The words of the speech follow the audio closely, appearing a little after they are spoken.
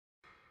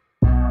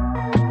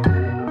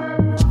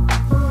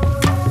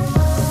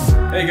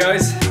Hey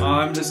guys,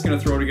 I'm just going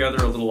to throw together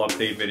a little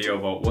update video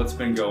about what's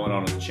been going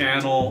on the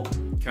channel,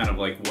 kind of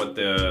like what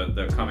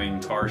the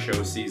coming car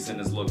show season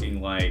is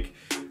looking like,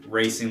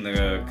 racing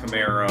the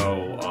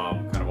Camaro,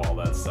 kind of all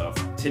that stuff.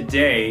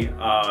 Today,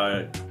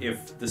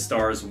 if the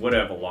stars would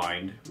have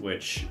aligned,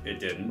 which it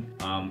didn't,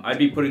 I'd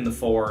be putting the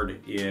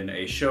Ford in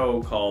a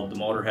show called the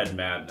Motorhead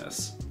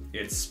Madness.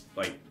 It's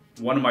like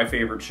one of my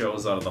favorite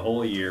shows out of the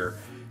whole year.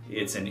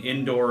 It's an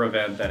indoor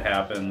event that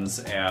happens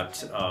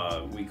at,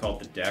 we call it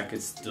the Deck.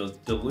 It's the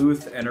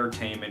Duluth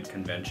Entertainment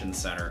Convention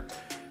Center.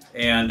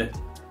 And,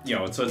 you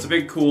know, so it's a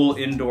big, cool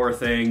indoor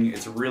thing.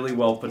 It's really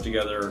well put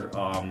together.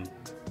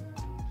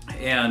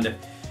 It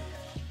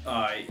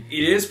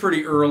is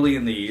pretty early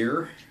in the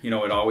year. You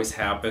know, it always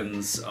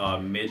happens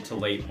mid to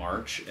late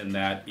March, and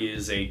that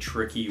is a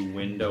tricky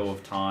window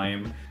of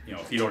time, you know,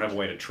 if you don't have a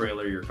way to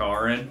trailer your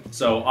car in.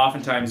 So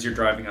oftentimes you're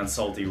driving on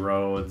salty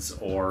roads,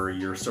 or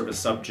you're sort of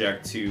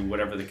subject to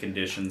whatever the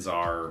conditions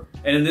are.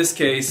 And in this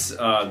case,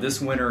 this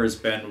winter has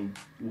been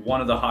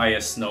one of the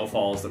highest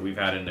snowfalls that we've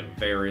had in a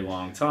very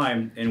long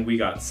time, and we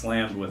got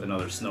slammed with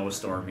another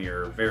snowstorm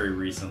here very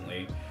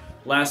recently.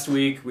 Last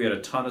week we had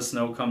a ton of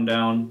snow come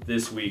down.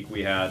 This week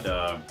we had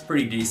a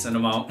pretty decent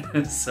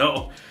amount.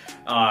 So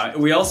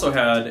we also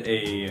had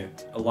a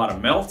lot of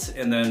melt,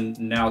 and then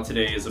now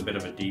today is a bit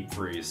of a deep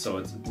freeze. So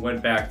it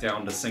went back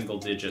down to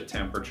single-digit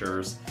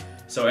temperatures.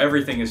 So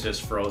everything is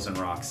just frozen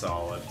rock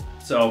solid.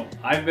 So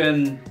I've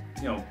been,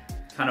 you know,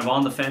 kind of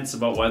on the fence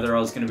about whether I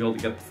was going to be able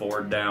to get the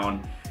Ford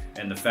down.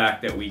 And the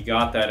fact that we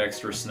got that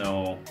extra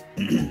snow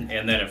and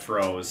then it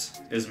froze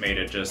has made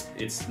it just,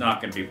 it's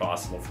not going to be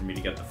possible for me to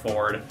get the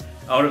Ford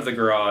out of the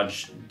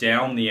garage,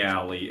 down the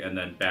alley, and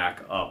then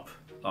back up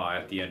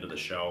at the end of the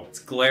show. It's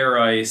glare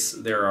ice.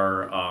 There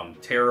are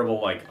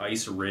terrible like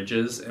ice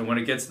ridges, and when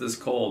it gets this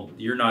cold,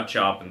 you're not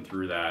chopping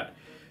through that.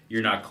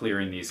 You're not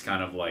clearing these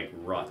kind of like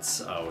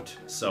ruts out.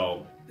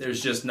 So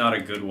there's just not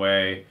a good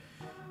way.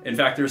 In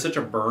fact, there's such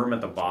a berm at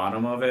the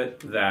bottom of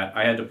it that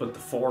I had to put the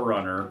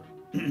 4Runner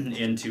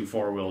into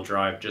four-wheel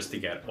drive just to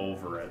get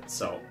over it.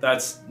 So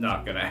that's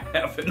not gonna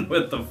happen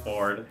with the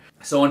Ford.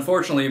 So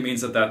unfortunately it means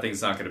that that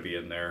thing's not gonna be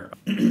in there.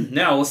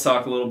 Now let's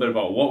talk a little bit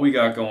about what we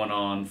got going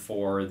on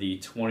for the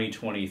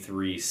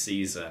 2023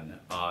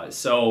 season.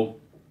 So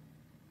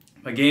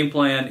my game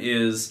plan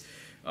is,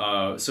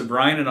 so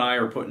Brian and I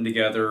are putting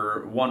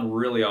together one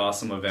really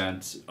awesome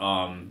event.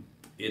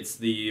 It's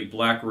the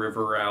Black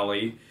River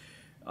Rally,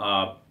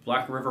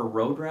 Black River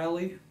Road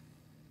Rally?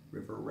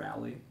 River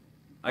Rally?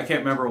 I can't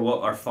remember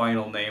what our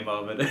final name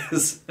of it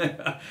is.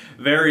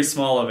 Very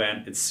small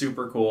event. It's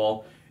super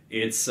cool.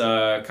 It's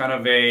kind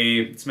of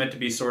it's meant to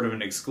be sort of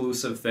an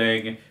exclusive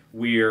thing.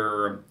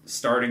 We're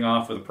starting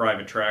off with a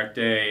private track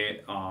day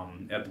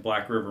at the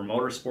Black River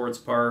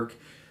Motorsports Park,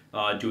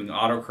 doing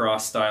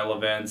autocross style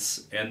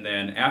events, and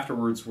then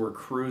afterwards we're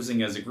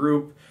cruising as a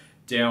group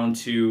down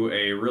to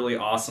a really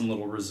awesome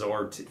little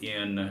resort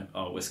in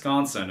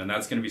Wisconsin, and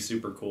that's going to be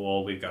super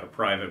cool. We've got a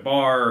private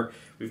bar.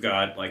 We've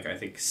got like I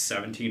think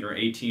 17 or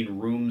 18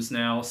 rooms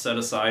now set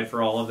aside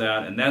for all of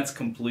that, and that's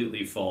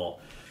completely full.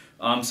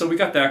 So we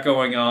got that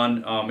going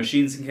on.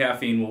 Machines and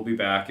Caffeine will be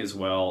back as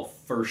well.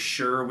 For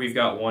sure, we've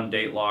got one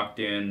date locked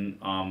in.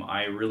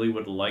 I really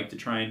would like to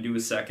try and do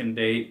a second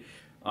date.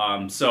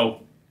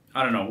 So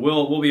I don't know,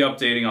 we'll be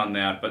updating on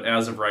that, but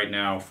as of right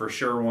now, for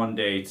sure one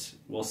date.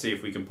 We'll see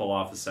if we can pull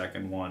off a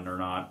second one or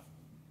not.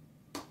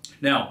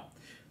 Now,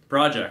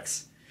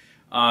 projects.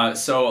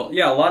 So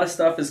yeah, a lot of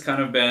stuff has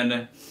kind of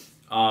been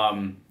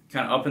kind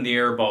of up in the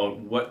air about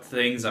what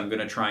things I'm going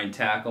to try and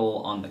tackle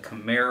on the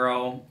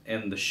Camaro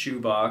and the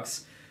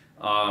shoebox.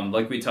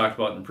 Like we talked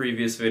about in the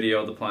previous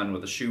video, the plan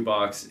with the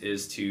shoebox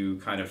is to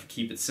kind of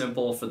keep it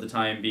simple for the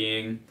time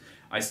being.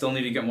 I still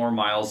need to get more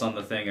miles on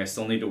the thing. I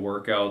still need to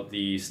work out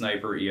the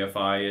Sniper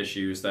EFI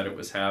issues that it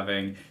was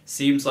having.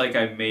 Seems like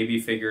I maybe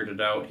figured it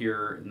out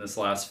here in this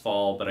last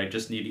fall, but I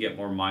just need to get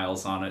more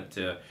miles on it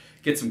to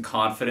get some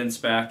confidence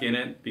back in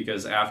it,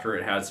 because after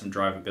it had some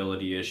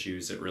drivability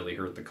issues, it really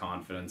hurt the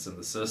confidence in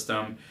the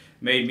system.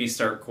 Made me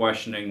start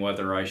questioning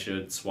whether I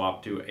should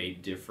swap to a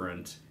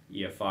different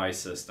EFI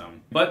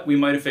system. But we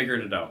might have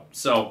figured it out.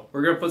 So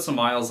we're going to put some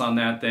miles on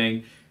that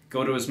thing,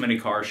 go to as many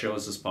car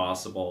shows as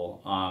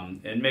possible,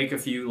 and make a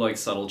few like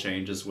subtle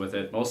changes with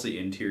it, mostly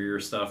interior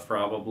stuff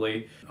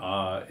probably.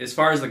 As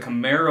far as the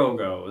Camaro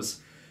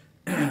goes,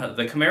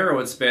 the Camaro,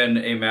 it's been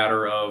a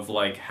matter of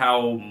like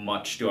how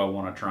much do I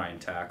want to try and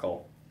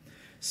tackle.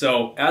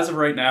 So as of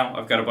right now,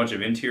 I've got a bunch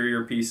of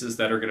interior pieces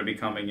that are going to be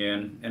coming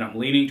in, and I'm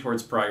leaning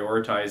towards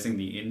prioritizing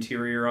the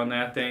interior on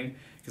that thing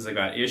because I've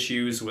got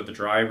issues with the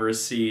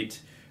driver's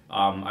seat.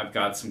 I've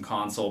got some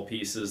console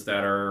pieces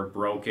that are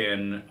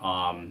broken.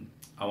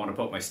 I want to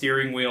put my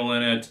steering wheel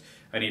in it.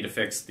 I need to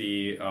fix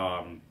the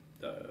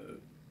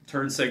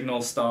turn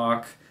signal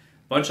stock.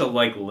 Bunch of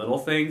like little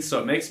things. So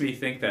it makes me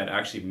think that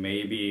actually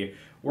maybe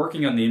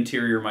working on the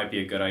interior might be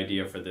a good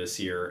idea for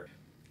this year.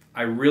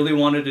 I really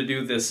wanted to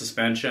do this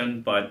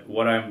suspension, but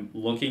what I'm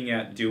looking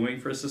at doing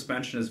for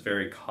suspension is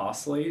very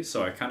costly.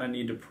 So I kind of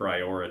need to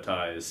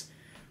prioritize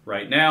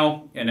right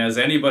now. And as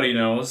anybody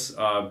knows,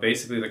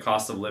 basically the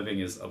cost of living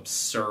is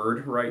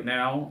absurd right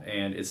now,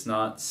 and it's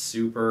not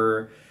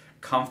super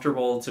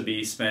comfortable to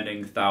be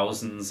spending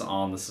thousands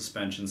on the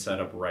suspension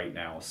setup right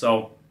now.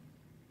 So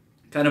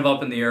kind of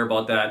up in the air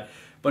about that.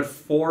 But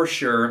for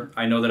sure,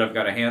 I know that I've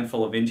got a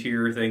handful of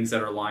interior things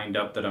that are lined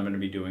up that I'm going to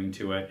be doing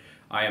to it.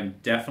 I am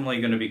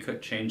definitely going to be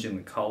changing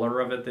the color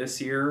of it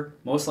this year,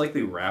 most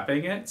likely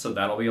wrapping it, so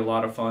that'll be a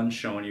lot of fun,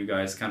 showing you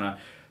guys kind of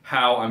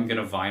how I'm going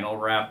to vinyl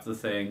wrap the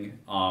thing.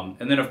 And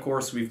then, of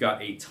course, we've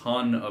got a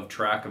ton of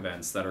track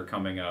events that are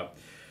coming up.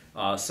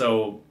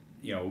 So,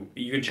 you know,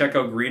 you can check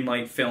out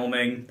Greenlight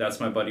Filming. That's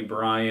my buddy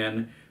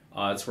Brian.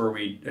 It's where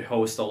we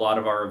host a lot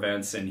of our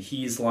events, and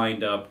he's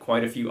lined up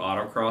quite a few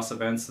autocross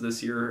events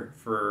this year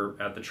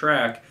at the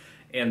track,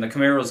 and the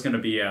Camaro is going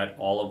to be at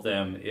all of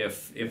them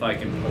if I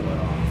can pull it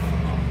off.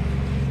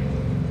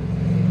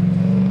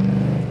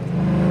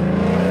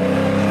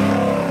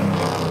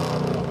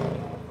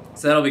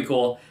 So that'll be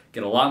cool.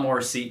 Get a lot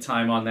more seat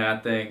time on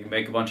that thing,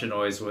 make a bunch of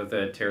noise with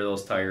it, tear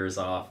those tires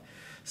off.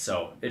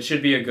 So it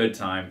should be a good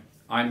time.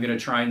 I'm going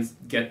to try and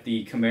get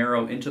the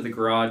Camaro into the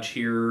garage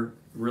here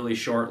really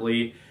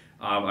shortly.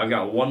 I've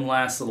got one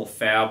last little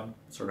fab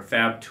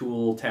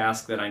tool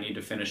task that I need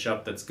to finish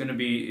up that's going to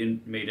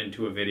be made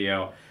into a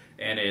video,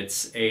 and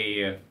it's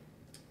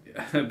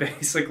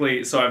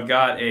basically, so I've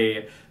got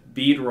a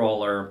bead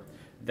roller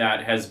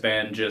that has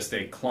been just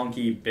a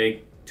clunky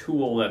big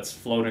tool that's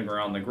floating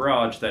around the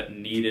garage that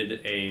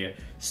needed a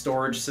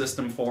storage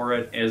system for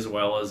it, as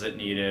well as it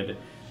needed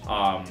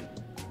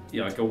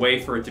like a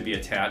way for it to be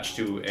attached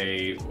to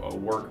a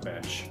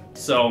workbench.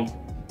 So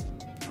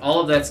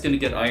all of that's going to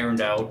get ironed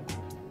out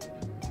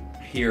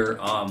here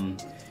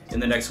in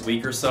the next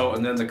week or so,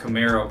 and then the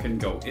Camaro can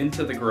go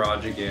into the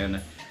garage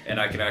again, and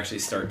I can actually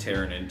start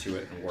tearing into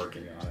it and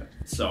working on it.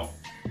 So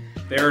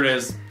there it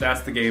is.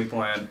 That's the game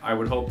plan. I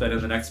would hope that in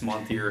the next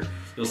month here,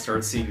 you'll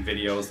start seeing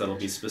videos that'll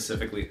be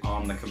specifically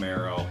on the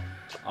Camaro.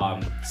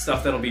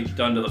 Stuff that'll be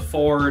done to the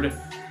Ford,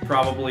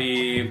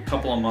 probably a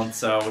couple of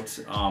months out.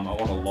 I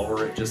want to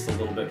lower it just a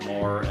little bit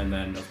more, and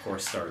then of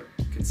course start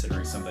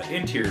considering some of the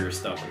interior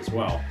stuff as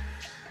well.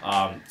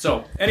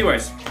 So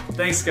anyways,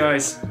 thanks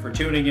guys for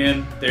tuning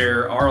in.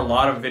 There are a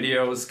lot of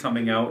videos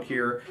coming out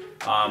here.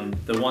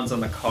 The ones on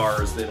the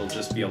cars, it'll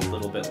just be a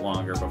little bit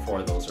longer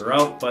before those are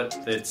out, but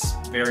it's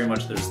very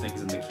much, there's things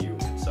in the queue.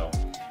 So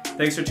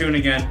thanks for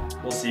tuning in.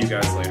 We'll see you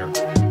guys later.